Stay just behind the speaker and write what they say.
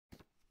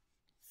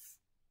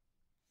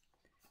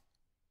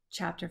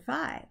Chapter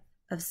 5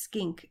 of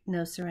Skink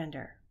No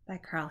Surrender by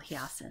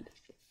Hiaasen.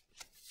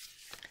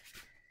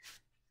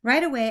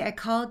 Right away, I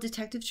called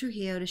Detective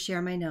Trujillo to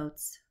share my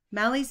notes.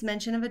 Mally's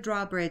mention of a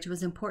drawbridge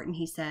was important,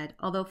 he said,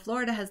 although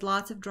Florida has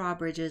lots of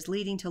drawbridges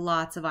leading to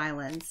lots of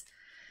islands.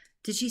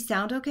 Did she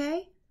sound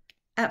okay?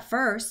 At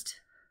first.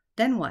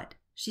 Then what?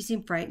 She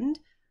seemed frightened?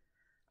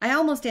 I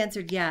almost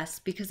answered yes,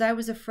 because I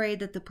was afraid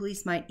that the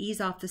police might ease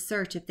off the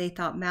search if they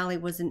thought Mally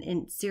wasn't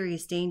in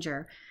serious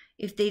danger,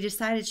 if they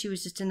decided she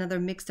was just another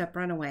mixed-up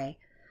runaway.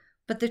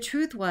 But the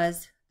truth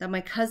was that my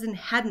cousin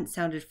hadn't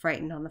sounded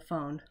frightened on the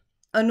phone.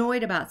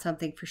 Annoyed about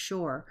something for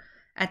sure,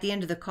 at the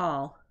end of the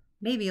call,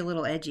 maybe a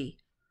little edgy.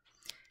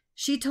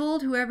 She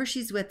told whoever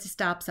she's with to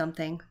stop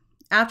something.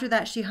 After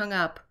that she hung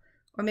up,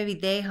 or maybe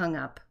they hung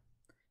up.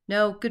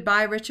 No,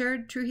 goodbye,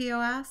 Richard? Trujillo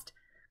asked.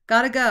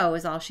 Gotta go,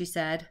 is all she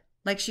said,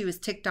 like she was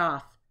ticked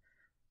off,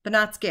 but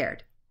not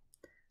scared.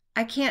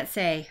 I can't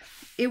say.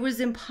 It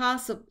was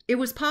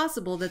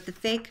possible that the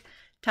fake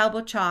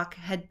Talbot Chalk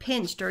had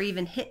pinched or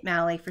even hit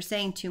Mally for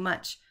saying too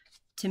much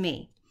to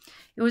me.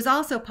 It was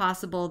also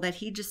possible that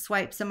he just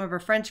swiped some of her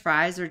French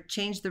fries or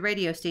changed the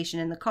radio station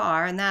in the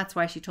car, and that's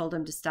why she told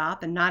him to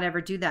stop and not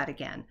ever do that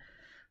again.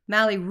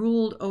 Mally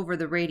ruled over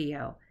the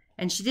radio,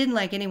 and she didn't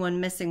like anyone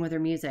messing with her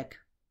music.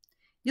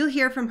 You'll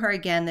hear from her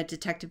again, the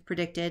detective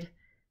predicted.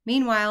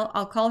 Meanwhile,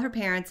 I'll call her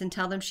parents and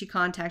tell them she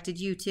contacted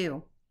you,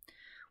 too.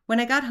 When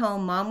I got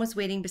home, Mom was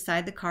waiting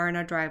beside the car in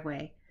our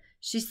driveway.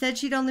 She said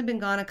she'd only been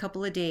gone a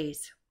couple of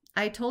days.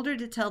 I told her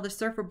to tell the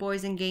surfer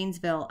boys in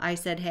Gainesville I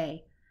said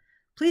hey.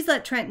 Please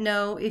let Trent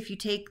know if you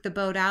take the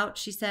boat out,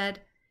 she said.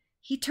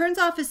 He turns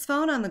off his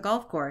phone on the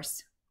golf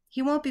course.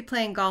 He won't be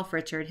playing golf,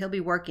 Richard. He'll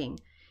be working.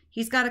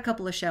 He's got a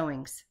couple of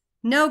showings.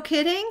 No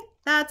kidding?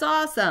 That's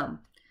awesome.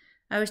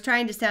 I was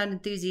trying to sound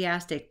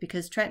enthusiastic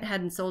because Trent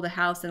hadn't sold a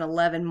house in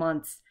 11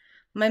 months.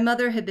 My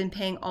mother had been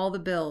paying all the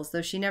bills,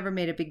 though she never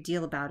made a big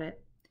deal about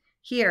it.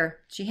 Here,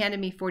 she handed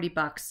me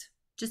 $40,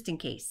 just in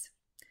case.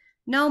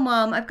 No,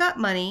 Mom, I've got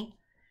money.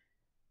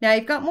 Now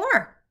you've got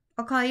more.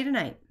 I'll call you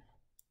tonight.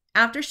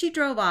 After she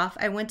drove off,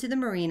 I went to the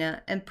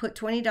marina and put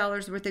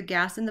 $20 worth of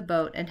gas in the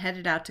boat and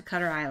headed out to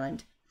Cutter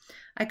Island.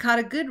 I caught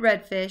a good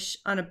redfish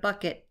on a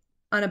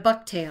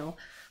bucktail,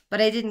 but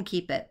I didn't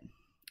keep it.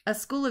 A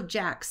school of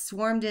jacks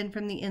swarmed in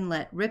from the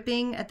inlet,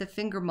 ripping at the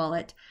finger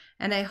mullet,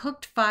 and I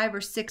hooked 5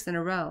 or 6 in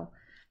a row.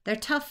 They're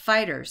tough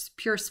fighters,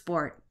 pure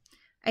sport.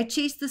 I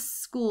chased the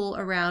school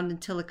around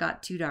until it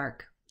got too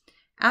dark.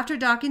 After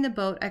docking the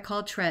boat, I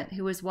called Trent,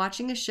 who was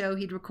watching a show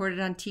he'd recorded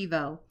on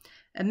TiVo,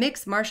 a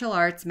mixed martial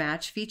arts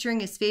match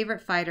featuring his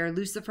favorite fighter,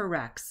 Lucifer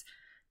Rex.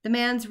 The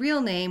man's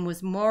real name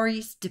was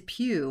Maurice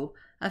Depew,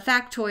 a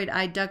factoid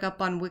I dug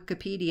up on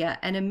Wikipedia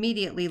and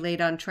immediately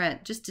laid on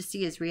Trent just to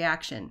see his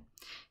reaction.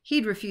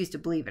 He'd refuse to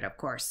believe it, of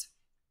course.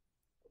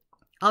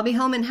 I'll be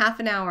home in half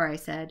an hour, I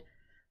said.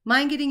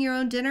 Mind getting your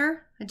own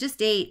dinner? I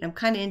just ate. I'm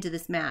kind of into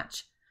this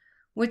match.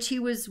 Which he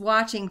was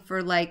watching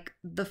for like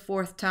the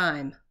 4th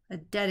time. A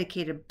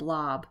dedicated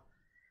blob.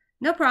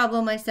 No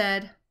problem, I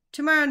said.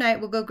 Tomorrow night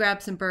we'll go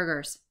grab some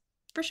burgers.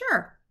 For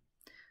sure.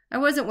 I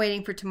wasn't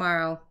waiting for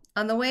tomorrow.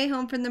 On the way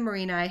home from the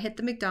marina, I hit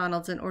the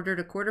McDonald's and ordered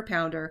a quarter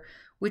pounder,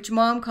 which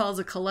Mom calls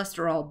a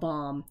cholesterol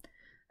bomb.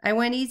 I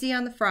went easy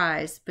on the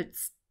fries, but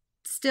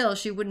still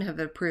she wouldn't have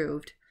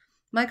approved.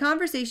 My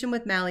conversation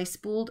with Mally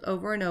spooled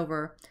over and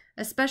over,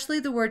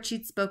 especially the words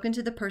she'd spoken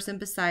to the person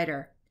beside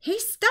her. Hey,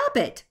 stop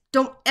it!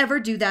 Don't ever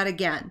do that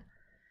again.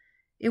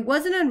 It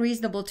wasn't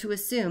unreasonable to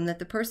assume that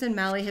the person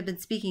Mally had been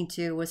speaking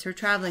to was her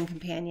traveling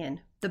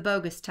companion, the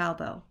bogus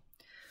Talbot.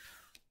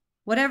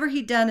 Whatever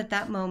he'd done at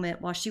that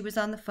moment while she was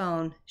on the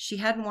phone, she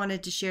hadn't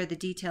wanted to share the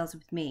details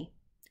with me.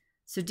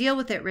 So deal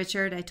with it,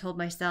 Richard, I told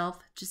myself.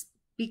 Just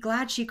be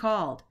glad she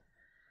called.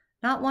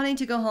 Not wanting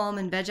to go home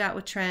and veg out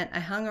with Trent, I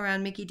hung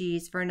around Mickey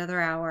D's for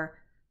another hour.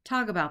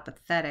 Talk about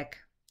pathetic.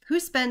 Who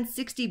spends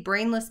 60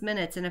 brainless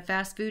minutes in a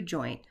fast food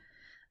joint?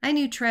 I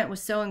knew Trent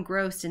was so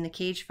engrossed in the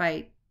cage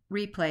fight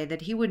replay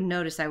that he wouldn't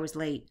notice I was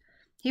late.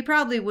 He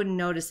probably wouldn't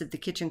notice if the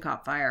kitchen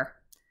caught fire.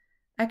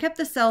 I kept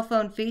the cell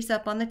phone face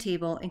up on the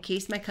table in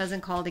case my cousin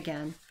called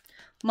again.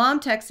 Mom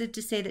texted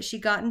to say that she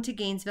got into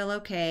Gainesville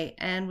okay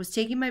and was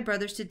taking my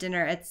brothers to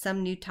dinner at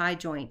some new Thai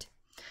joint.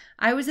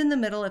 I was in the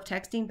middle of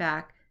texting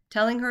back,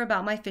 telling her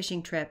about my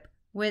fishing trip,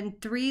 when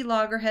 3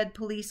 loggerhead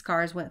police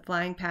cars went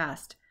flying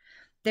past.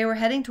 They were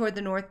heading toward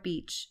the North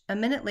Beach. A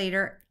minute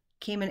later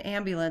came an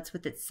ambulance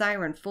with its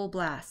siren full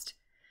blast.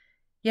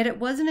 Yet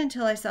it wasn't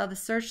until I saw the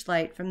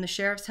searchlight from the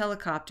sheriff's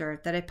helicopter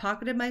that I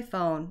pocketed my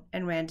phone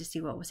and ran to see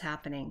what was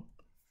happening.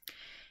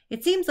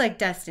 It seems like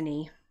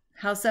destiny,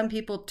 how some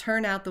people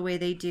turn out the way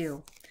they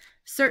do.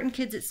 Certain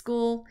kids at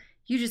school,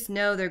 you just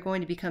know they're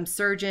going to become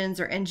surgeons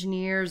or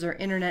engineers or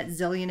internet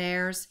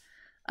zillionaires.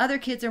 Other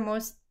kids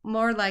are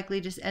more likely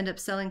to end up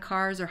selling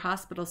cars or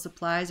hospital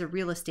supplies or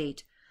real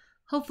estate,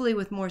 hopefully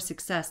with more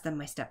success than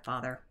my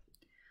stepfather.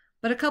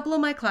 But a couple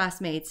of my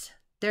classmates,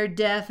 they're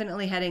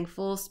definitely heading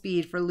full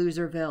speed for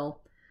Loserville.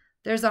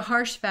 There's a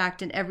harsh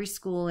fact in every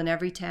school in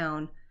every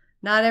town.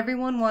 Not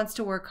everyone wants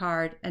to work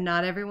hard, and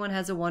not everyone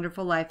has a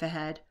wonderful life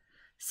ahead.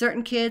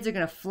 Certain kids are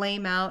going to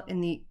flame out in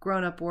the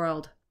grown-up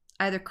world,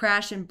 either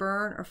crash and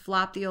burn or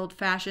flop the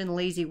old-fashioned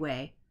lazy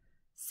way.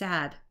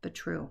 Sad, but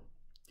true.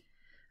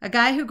 A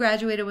guy who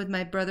graduated with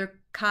my brother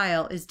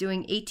Kyle is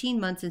doing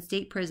 18 months in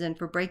state prison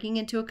for breaking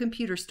into a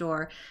computer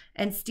store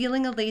and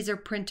stealing a laser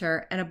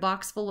printer and a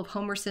box full of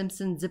Homer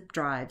Simpson zip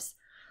drives.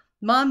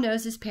 Mom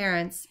knows his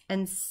parents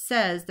and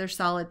says they're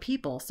solid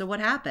people, so what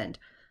happened?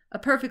 A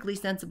perfectly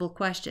sensible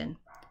question.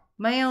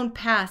 My own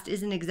past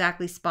isn't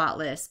exactly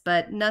spotless,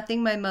 but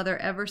nothing my mother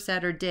ever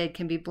said or did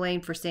can be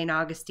blamed for St.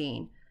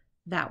 Augustine.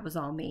 That was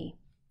all me.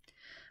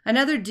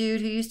 Another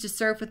dude who used to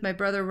surf with my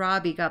brother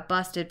Robbie got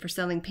busted for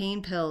selling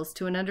pain pills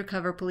to an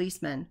undercover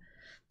policeman.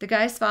 The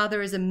guy's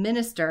father is a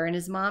minister and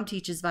his mom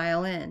teaches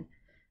violin.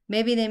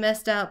 Maybe they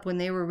messed up when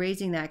they were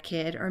raising that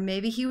kid, or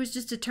maybe he was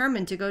just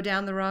determined to go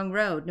down the wrong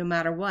road no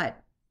matter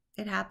what.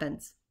 It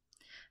happens.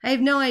 I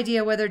have no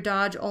idea whether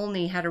Dodge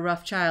only had a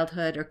rough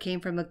childhood or came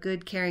from a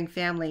good, caring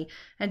family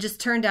and just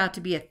turned out to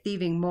be a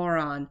thieving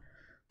moron.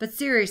 But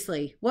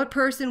seriously, what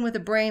person with a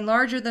brain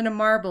larger than a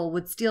marble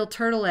would steal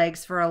turtle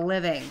eggs for a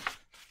living?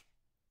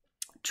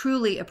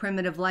 Truly a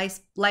primitive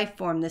life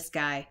form, this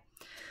guy.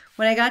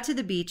 When I got to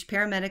the beach,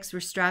 paramedics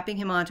were strapping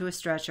him onto a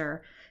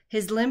stretcher.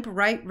 His limp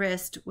right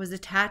wrist was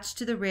attached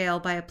to the rail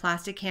by a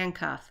plastic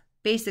handcuff,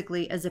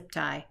 basically a zip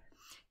tie.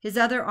 His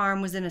other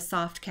arm was in a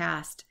soft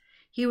cast.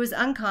 He was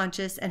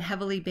unconscious and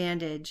heavily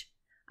bandaged.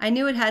 I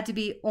knew it had to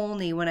be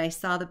only when I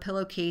saw the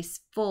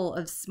pillowcase full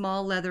of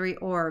small leathery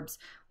orbs,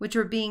 which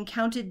were being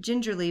counted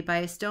gingerly by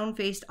a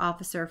stone-faced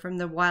officer from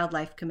the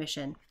Wildlife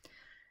Commission.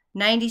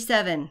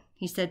 97,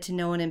 he said to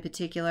no one in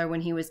particular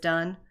when he was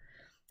done.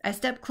 I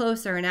stepped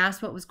closer and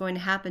asked what was going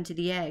to happen to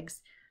the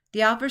eggs.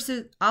 The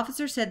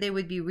officer said they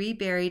would be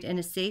reburied in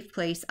a safe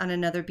place on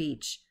another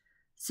beach.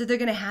 So they're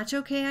going to hatch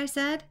okay, I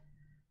said.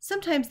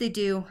 Sometimes they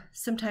do,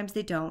 sometimes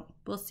they don't.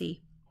 We'll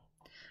see.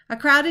 A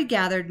crowd had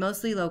gathered,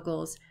 mostly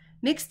locals.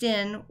 Mixed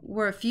in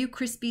were a few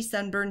crispy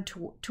sunburned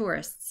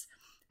tourists.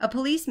 A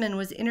policeman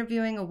was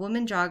interviewing a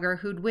woman jogger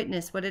who'd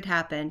witnessed what had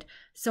happened,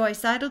 so I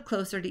sidled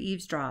closer to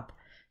eavesdrop.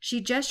 She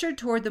gestured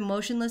toward the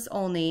motionless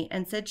Olney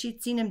and said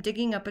she'd seen him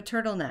digging up a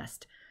turtle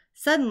nest.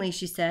 Suddenly,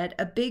 she said,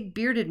 a big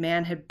bearded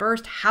man had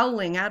burst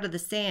howling out of the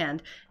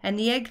sand, and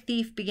the egg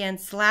thief began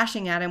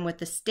slashing at him with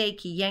the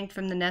stake he yanked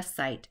from the nest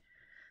site.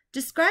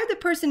 Describe the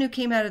person who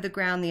came out of the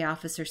ground, the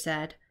officer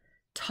said.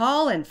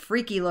 Tall and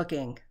freaky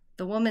looking.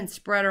 The woman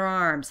spread her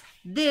arms,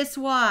 this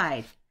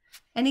wide.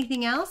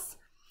 Anything else?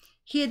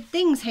 He had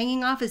things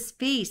hanging off his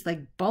face,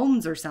 like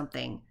bones or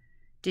something.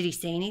 Did he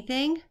say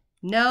anything?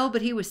 No,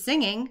 but he was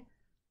singing.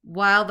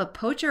 While the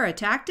poacher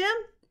attacked him?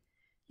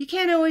 You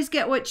can't always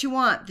get what you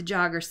want, the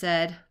jogger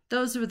said.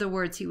 Those were the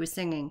words he was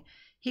singing.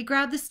 He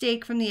grabbed the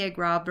stake from the egg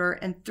robber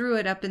and threw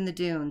it up in the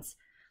dunes.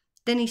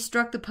 Then he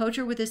struck the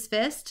poacher with his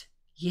fist?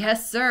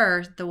 Yes,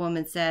 sir, the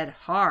woman said,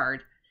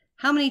 hard.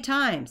 How many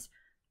times?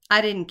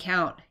 I didn't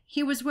count.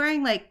 He was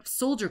wearing like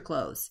soldier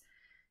clothes.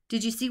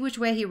 Did you see which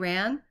way he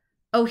ran?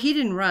 Oh, he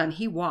didn't run.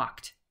 He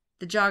walked.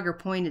 The jogger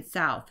pointed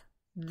south.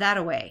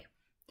 That-a-way.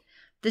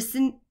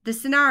 The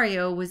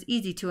scenario was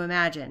easy to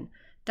imagine.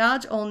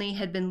 Dodge Olney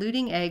had been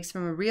looting eggs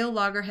from a real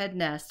loggerhead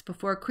nest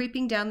before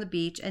creeping down the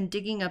beach and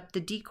digging up the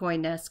decoy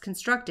nest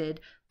constructed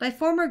by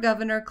former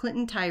Governor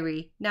Clinton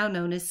Tyree, now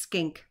known as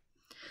Skink.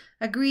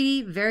 A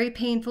greedy, very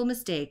painful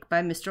mistake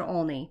by Mr.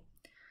 Olney.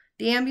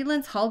 The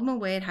ambulance hauled him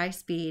away at high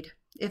speed.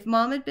 If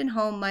Mom had been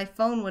home, my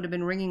phone would have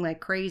been ringing like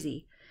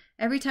crazy.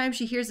 Every time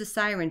she hears a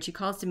siren, she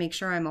calls to make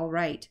sure I'm all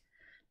right.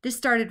 This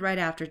started right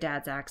after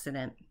Dad's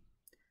accident.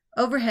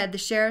 Overhead, the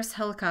sheriff's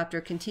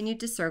helicopter continued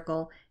to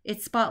circle,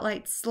 its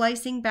spotlight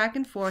slicing back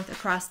and forth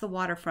across the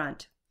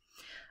waterfront.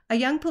 A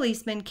young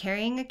policeman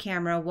carrying a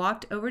camera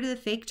walked over to the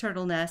fake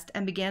turtle nest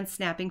and began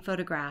snapping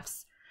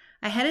photographs.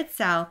 I headed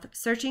south,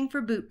 searching for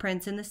boot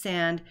prints in the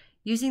sand,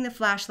 using the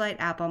flashlight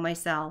app on my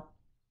cell.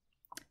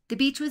 The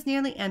beach was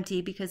nearly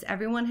empty because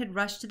everyone had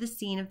rushed to the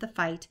scene of the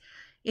fight,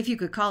 if you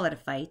could call it a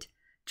fight.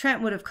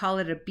 Trent would have called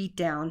it a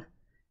beatdown.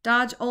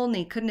 Dodge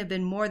Olney couldn't have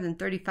been more than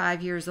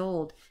 35 years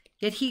old.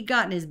 Yet he'd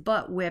gotten his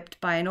butt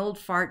whipped by an old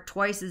fart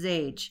twice his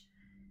age.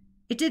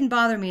 It didn't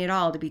bother me at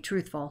all, to be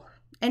truthful.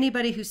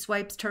 Anybody who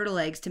swipes turtle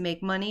eggs to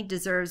make money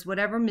deserves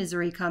whatever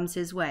misery comes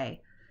his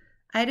way.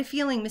 I had a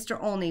feeling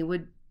Mr. Olney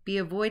would be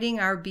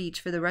avoiding our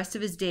beach for the rest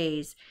of his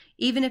days,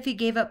 even if he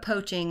gave up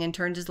poaching and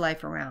turned his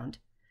life around.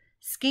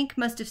 Skink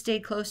must have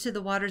stayed close to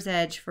the water's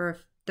edge for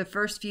the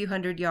first few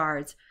 100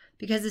 yards,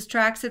 because his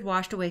tracks had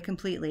washed away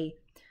completely.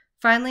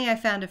 Finally, I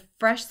found a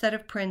fresh set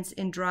of prints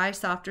in dry,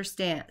 softer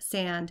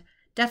sand.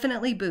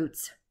 Definitely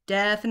boots,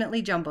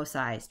 definitely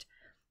jumbo-sized.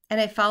 And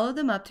I followed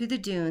them up through the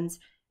dunes,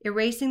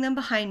 erasing them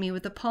behind me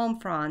with a palm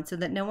frond so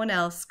that no one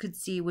else could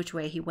see which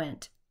way he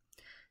went.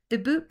 The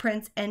boot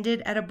prints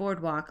ended at a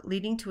boardwalk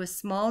leading to a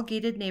small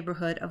gated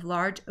neighborhood of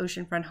large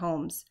oceanfront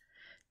homes.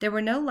 There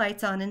were no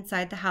lights on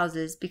inside the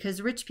houses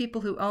because rich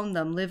people who owned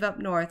them live up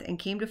north and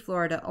came to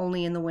Florida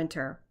only in the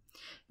winter.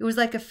 It was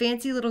like a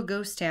fancy little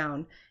ghost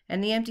town,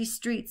 and the empty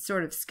streets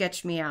sort of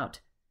sketched me out.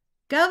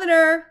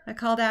 "Governor," I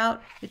called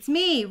out. "It's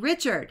me,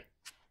 Richard."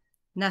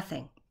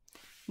 Nothing.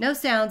 No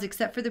sounds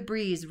except for the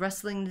breeze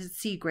rustling the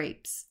sea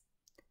grapes.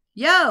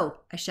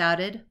 "Yo!" I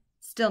shouted.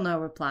 Still no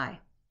reply.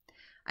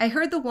 I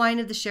heard the whine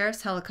of the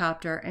sheriff's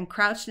helicopter and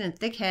crouched in a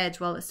thick hedge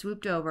while it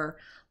swooped over,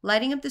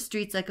 lighting up the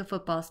streets like a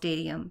football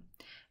stadium.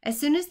 As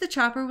soon as the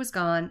chopper was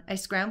gone, I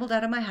scrambled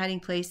out of my hiding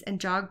place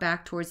and jogged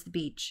back towards the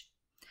beach.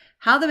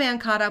 How the man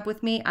caught up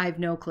with me, I've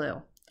no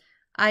clue.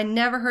 I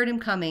never heard him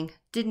coming,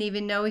 didn't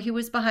even know he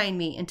was behind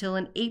me until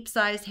an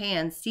ape-sized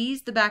hand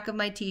seized the back of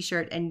my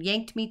t-shirt and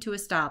yanked me to a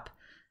stop.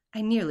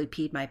 I nearly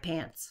peed my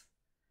pants.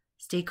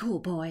 "Stay cool,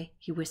 boy,"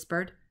 he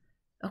whispered.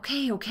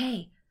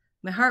 Okay.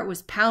 My heart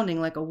was pounding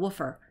like a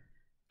woofer.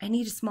 "I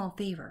need a small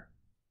favor."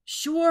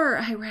 "Sure,"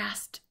 I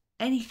rasped.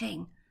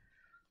 "Anything."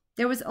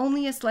 There was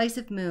only a slice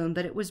of moon,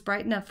 but it was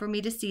bright enough for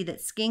me to see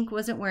that Skink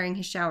wasn't wearing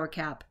his shower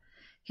cap.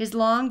 His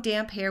long,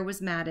 damp hair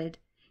was matted.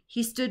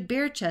 He stood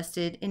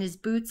bare-chested in his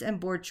boots and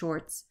board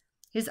shorts.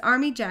 His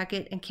army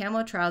jacket and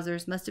camo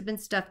trousers must have been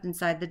stuffed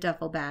inside the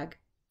duffel bag.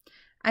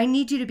 "I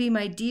need you to be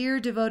my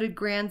dear, devoted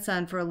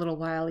grandson for a little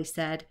while," he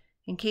said,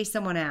 "in case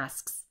someone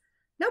asks."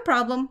 "No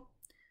problem.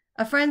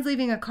 A friend's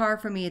leaving a car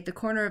for me at the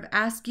corner of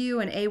Askew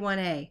and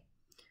A1A.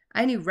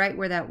 I knew right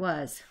where that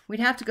was. We'd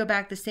have to go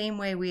back the same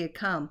way we had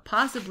come,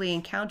 possibly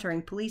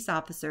encountering police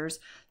officers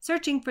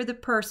searching for the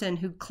person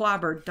who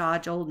clobbered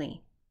Dodge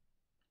Olney.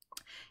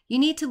 "You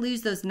need to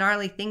lose those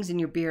gnarly things in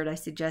your beard," I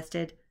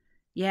suggested.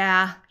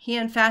 "Yeah." He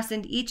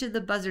unfastened each of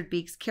the buzzard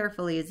beaks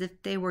carefully as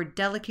if they were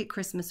delicate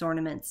Christmas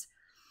ornaments.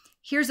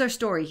 "Here's our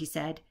story," he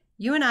said.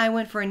 "You and I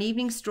went for an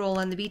evening stroll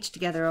on the beach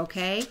together,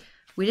 okay?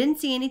 We didn't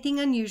see anything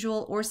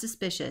unusual or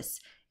suspicious.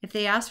 If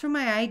they ask for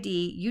my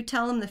ID, you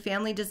tell them the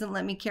family doesn't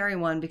let me carry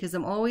one because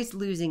I'm always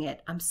losing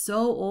it. I'm so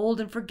old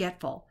and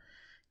forgetful.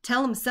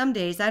 Tell them some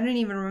days I don't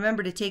even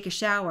remember to take a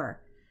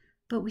shower."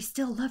 "But we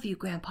still love you,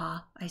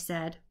 Grandpa," I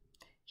said.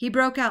 He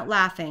broke out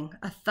laughing,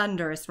 a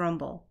thunderous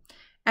rumble.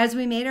 As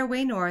we made our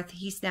way north,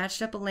 he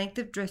snatched up a length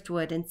of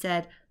driftwood and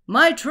said,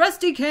 "My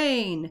trusty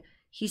cane!"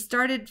 He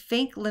started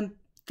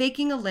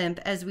faking a limp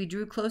as we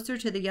drew closer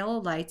to the yellow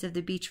lights of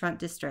the beachfront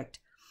district.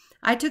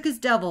 I took his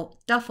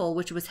duffel,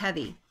 which was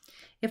heavy.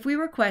 If we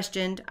were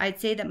questioned, I'd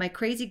say that my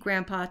crazy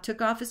grandpa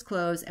took off his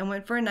clothes and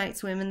went for a night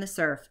swim in the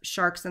surf,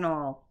 sharks and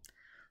all.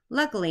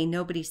 Luckily,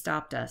 nobody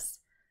stopped us.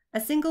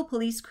 A single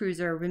police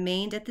cruiser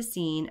remained at the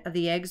scene of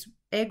the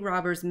egg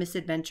robber's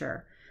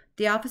misadventure.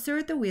 The officer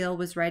at the wheel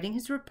was writing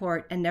his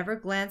report and never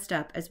glanced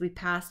up as we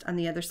passed on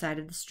the other side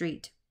of the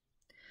street.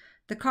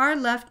 The car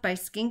left by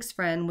Skink's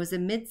friend was a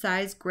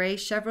mid-sized gray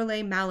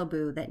Chevrolet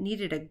Malibu that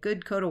needed a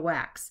good coat of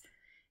wax.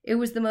 It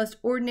was the most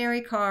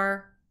ordinary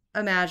car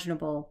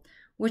imaginable,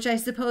 which I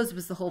suppose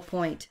was the whole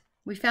point.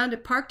 We found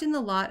it parked in the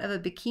lot of a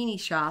bikini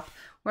shop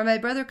where my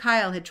brother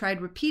Kyle had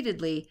tried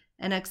repeatedly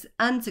and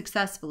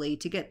unsuccessfully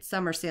to get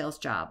summer sales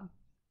job.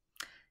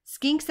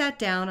 Skink sat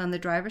down on the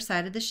driver's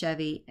side of the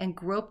Chevy and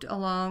groped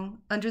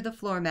along under the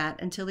floor mat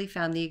until he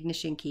found the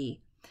ignition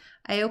key.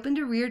 I opened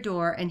a rear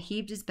door and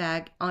heaved his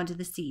bag onto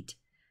the seat.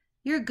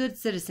 "You're a good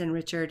citizen,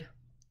 Richard."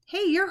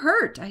 "Hey, you're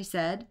hurt," I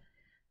said.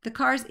 The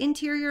car's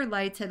interior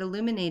lights had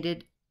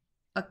illuminated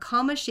a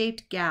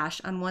comma-shaped gash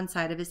on one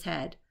side of his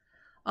head.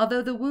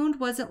 Although the wound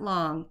wasn't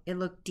long, it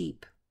looked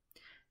deep.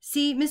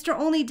 See, Mr.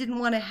 Olney didn't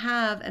want to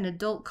have an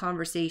adult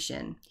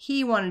conversation.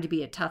 He wanted to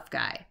be a tough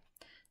guy.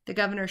 The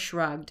governor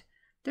shrugged.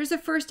 "There's a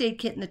first aid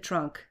kit in the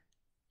trunk.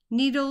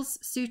 Needles,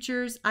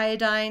 sutures,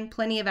 iodine,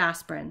 plenty of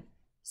aspirin."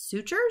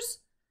 "Sutures?"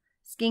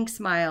 Skink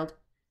smiled.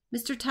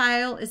 "Mr.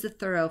 Tyle is a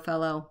thorough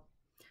fellow."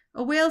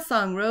 A whale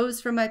song rose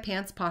from my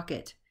pants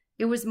pocket.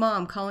 It was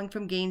Mom calling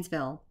from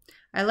Gainesville.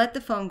 I let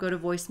the phone go to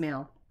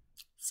voicemail.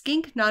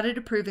 Skink nodded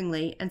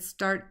approvingly and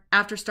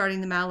after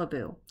starting the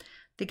Malibu.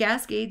 The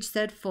gas gauge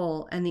said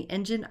full and the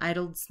engine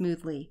idled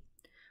smoothly.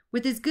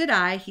 With his good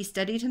eye, he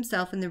studied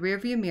himself in the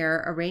rearview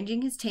mirror,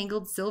 arranging his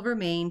tangled silver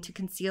mane to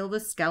conceal the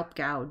scalp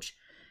gouge.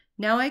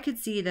 Now I could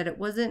see that it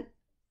wasn't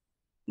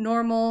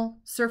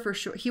normal surfer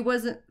shorts.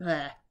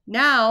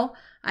 Now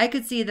I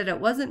could see that it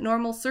wasn't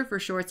normal surfer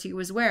shorts he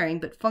was wearing,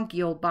 but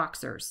funky old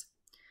boxers.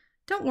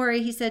 "Don't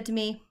worry," he said to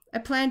me. "I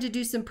plan to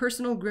do some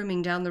personal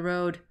grooming down the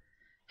road.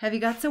 Have you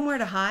got somewhere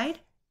to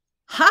hide?"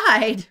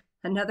 "Hide?"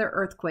 Another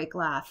earthquake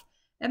laugh.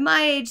 "At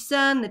my age,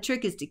 son, the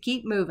trick is to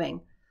keep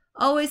moving.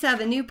 Always have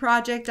a new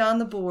project on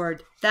the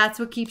board. That's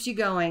what keeps you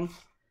going."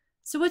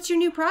 "So what's your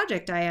new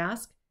project?" I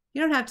asked.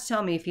 "You don't have to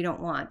tell me if you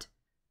don't want."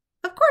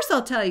 "Of course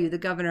I'll tell you," the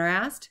governor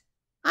asked.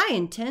 "I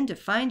intend to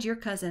find your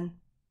cousin.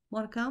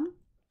 Want to come?"